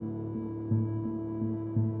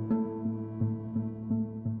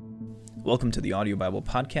Welcome to the Audio Bible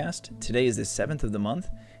Podcast. Today is the 7th of the month,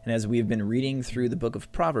 and as we have been reading through the book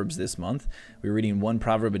of Proverbs this month, we're reading one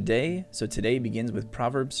proverb a day, so today begins with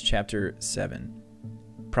Proverbs chapter 7.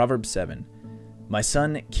 Proverbs 7. My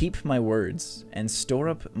son, keep my words, and store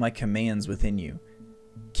up my commands within you.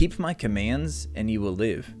 Keep my commands, and you will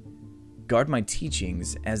live. Guard my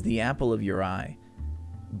teachings as the apple of your eye.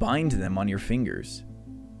 Bind them on your fingers.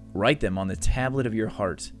 Write them on the tablet of your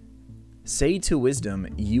heart. Say to wisdom,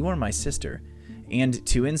 you are my sister, and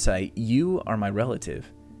to insight, you are my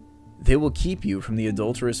relative. They will keep you from the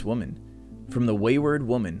adulterous woman, from the wayward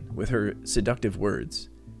woman with her seductive words.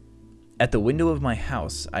 At the window of my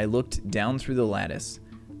house, I looked down through the lattice.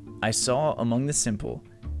 I saw among the simple,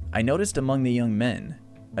 I noticed among the young men,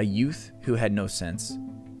 a youth who had no sense.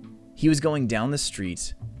 He was going down the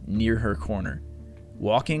street near her corner,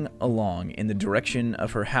 walking along in the direction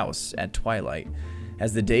of her house at twilight,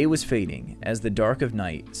 as the day was fading, as the dark of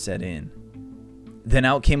night set in. Then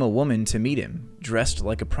out came a woman to meet him, dressed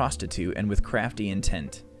like a prostitute and with crafty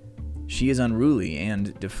intent. She is unruly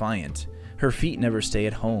and defiant. Her feet never stay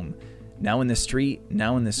at home. Now in the street,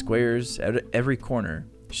 now in the squares, at every corner,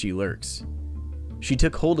 she lurks. She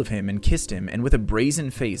took hold of him and kissed him, and with a brazen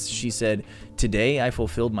face she said, "Today I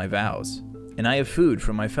fulfilled my vows, and I have food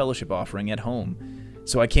from my fellowship offering at home.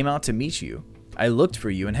 So I came out to meet you. I looked for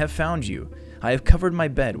you and have found you. I have covered my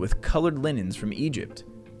bed with colored linens from Egypt.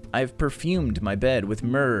 I have perfumed my bed with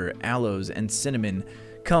myrrh, aloes, and cinnamon.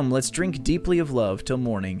 Come, let's drink deeply of love till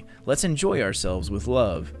morning. Let's enjoy ourselves with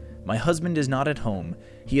love. My husband is not at home.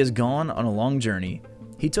 He has gone on a long journey.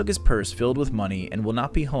 He took his purse filled with money and will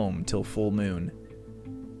not be home till full moon."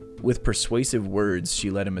 With persuasive words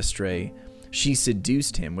she led him astray. She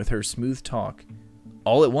seduced him with her smooth talk.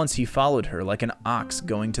 All at once he followed her like an ox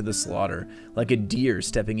going to the slaughter, like a deer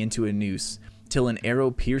stepping into a noose, till an arrow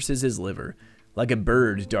pierces his liver, like a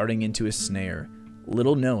bird darting into a snare,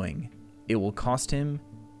 little knowing it will cost him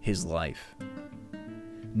his life.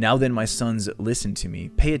 Now then, my sons, listen to me.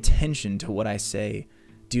 Pay attention to what I say.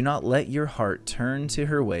 Do not let your heart turn to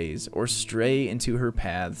her ways or stray into her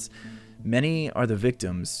paths. Many are the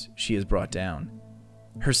victims she has brought down.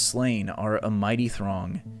 Her slain are a mighty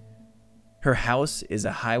throng. Her house is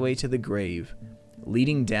a highway to the grave,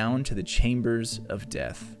 leading down to the chambers of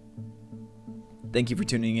death. Thank you for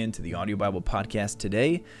tuning in to the Audio Bible Podcast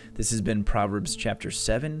today. This has been Proverbs chapter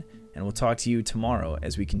 7, and we'll talk to you tomorrow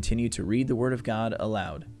as we continue to read the Word of God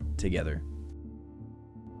aloud together.